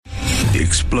The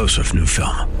explosive new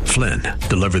film, Flynn,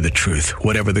 Deliver the Truth,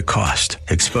 Whatever the Cost,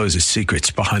 exposes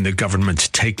secrets behind the government's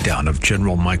takedown of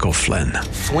General Michael Flynn.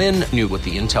 Flynn knew what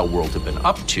the intel world had been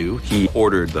up to. He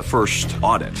ordered the first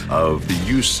audit of the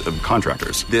use of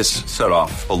contractors. This set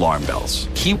off alarm bells.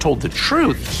 He told the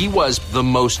truth. He was the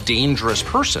most dangerous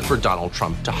person for Donald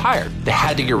Trump to hire. They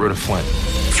had to get rid of Flynn.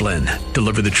 Flynn,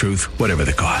 Deliver the Truth, Whatever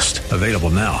the Cost. Available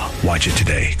now. Watch it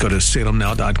today. Go to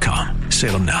salemnow.com.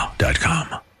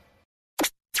 salemnow.com.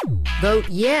 Vote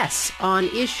yes on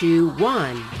issue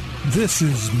 1. This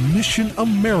is Mission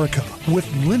America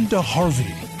with Linda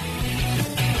Harvey.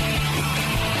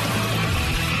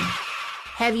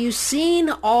 Have you seen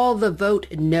all the vote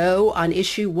no on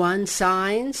issue 1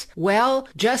 signs? Well,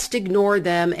 just ignore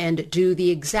them and do the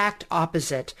exact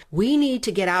opposite. We need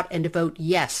to get out and vote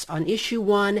yes on issue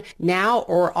 1 now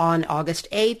or on August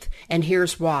 8th, and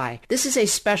here's why. This is a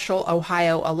special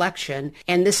Ohio election,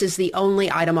 and this is the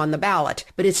only item on the ballot,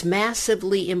 but it's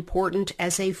massively important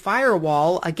as a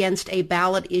firewall against a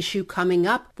ballot issue coming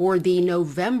up for the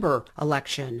November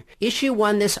election. Issue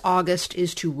 1 this August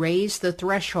is to raise the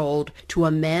threshold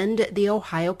to amend the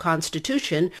Ohio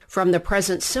Constitution from the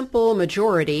present simple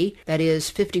majority, that is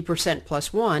 50%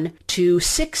 plus 1, to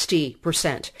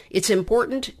 60%. It's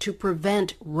important to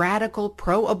prevent radical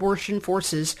pro-abortion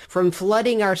forces from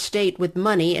flooding our state with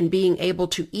money and being able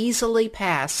to easily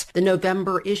pass the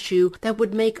November issue that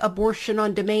would make abortion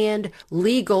on demand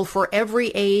legal for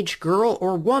every age, girl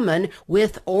or woman,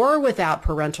 with or without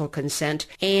parental consent,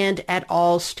 and at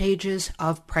all stages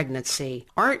of pregnancy.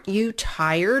 Aren't you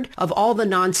tired of all the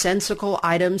nonsensical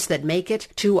items that make it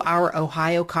to our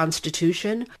Ohio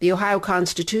Constitution? The Ohio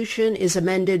Constitution is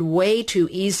amended way too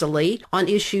easily on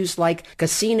issues like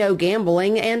casino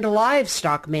gambling and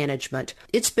livestock management.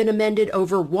 It's been amended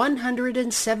over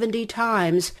 170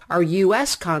 times. Our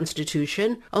U.S.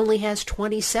 Constitution only has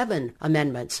 27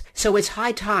 amendments. So it's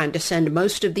high time to send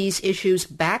most of these issues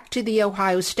back to the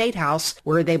Ohio State House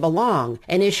where they belong.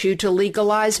 An issue to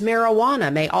legalize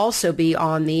marijuana may also be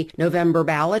on the November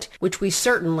ballot, which we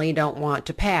certainly don't want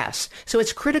to pass. So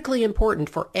it's critically important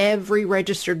for every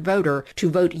registered voter to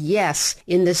vote yes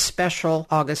in this special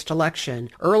August election.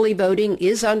 Early voting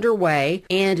is underway,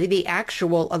 and the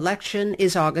actual election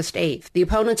is August 8th. The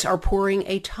opponents are pouring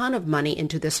a ton of money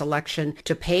into this election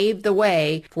to pave the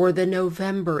way for the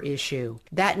November issue.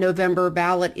 That November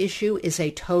ballot issue is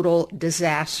a total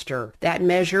disaster. That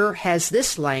measure has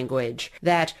this language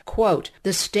that, quote,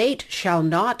 the state shall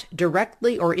not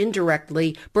directly or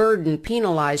indirectly burden,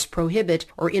 penalize, prohibit,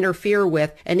 or interfere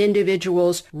with an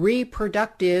individual's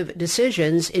reproductive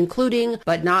decisions, including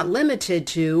but not limited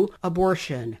to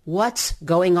abortion. What's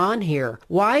going on here?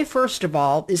 Why, first of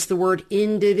all, is the word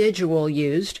individual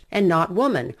used and not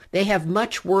woman? They have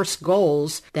much worse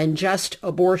goals than just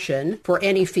abortion for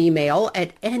any female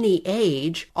at any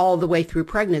age all the way through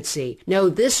pregnancy. No,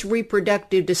 this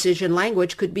reproductive decision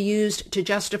language could be used to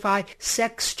justify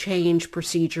sex change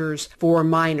procedures for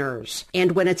minors.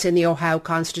 And when it's in the Ohio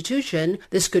Constitution,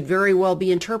 this could very well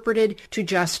be interpreted to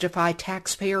justify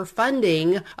taxpayer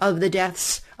funding of the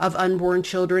deaths of unborn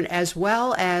children as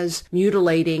well as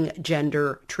mutilating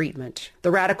gender treatment.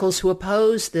 The radicals who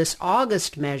oppose this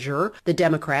August measure, the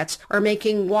Democrats, are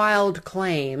making wild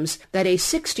claims that a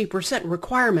 60%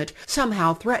 requirement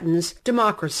somehow threatens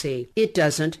democracy. It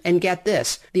doesn't, and get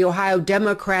this, the Ohio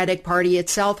Democratic Party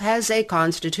itself has a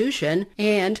constitution,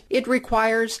 and it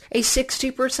requires a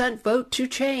 60% vote to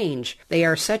change. They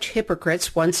are such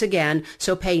hypocrites once again,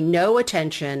 so pay no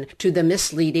attention to the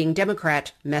misleading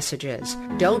Democrat messages.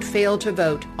 Don't fail to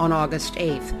vote on August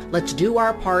 8th. Let's do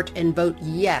our part and vote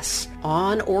yes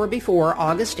on or before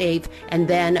August 8th, and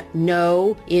then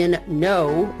no in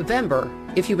November.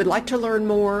 If you would like to learn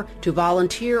more, to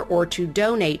volunteer, or to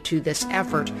donate to this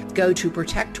effort, go to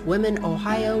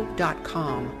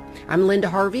protectwomenohio.com. I'm Linda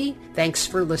Harvey. Thanks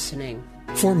for listening.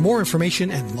 For more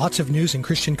information and lots of news and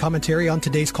Christian commentary on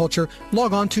today's culture,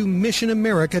 log on to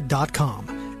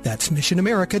missionamerica.com. That's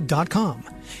missionamerica.com.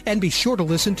 And be sure to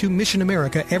listen to Mission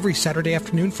America every Saturday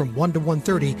afternoon from 1 to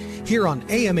 1:30 here on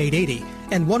AM 880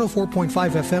 and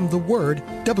 104.5 FM The Word,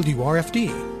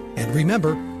 WRFD. And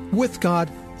remember, with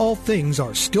God, all things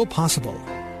are still possible.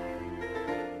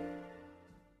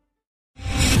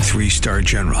 3-star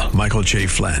General Michael J.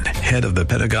 Flynn, head of the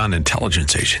Pentagon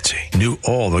Intelligence Agency, knew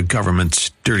all the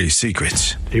government's dirty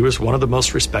secrets. He was one of the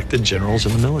most respected generals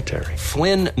in the military.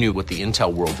 Flynn knew what the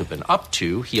intel world had been up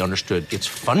to. He understood its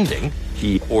funding.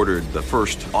 He ordered the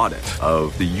first audit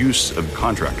of the use of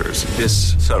contractors.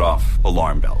 This set off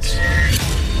alarm bells.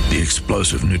 The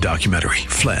explosive new documentary,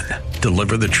 Flynn,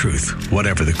 deliver the truth,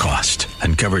 whatever the cost,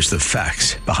 uncovers the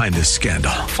facts behind this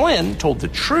scandal. Flynn told the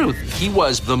truth. He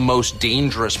was the most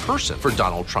dangerous person for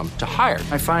Donald Trump to hire.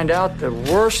 I find out the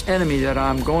worst enemy that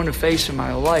I'm going to face in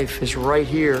my life is right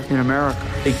here in America.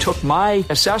 They took my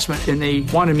assessment and they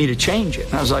wanted me to change it.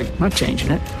 And I was like, I'm not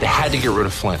changing it. They had to get rid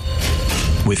of Flynn.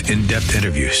 With in-depth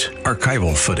interviews,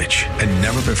 archival footage, and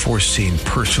never-before-seen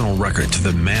personal records of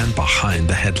the man behind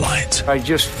the headlines. I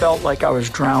just felt like I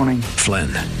was drowning. Flynn,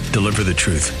 deliver the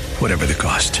truth, whatever the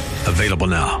cost. Available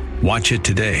now. Watch it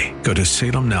today. Go to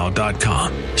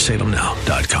salemnow.com.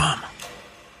 salemnow.com.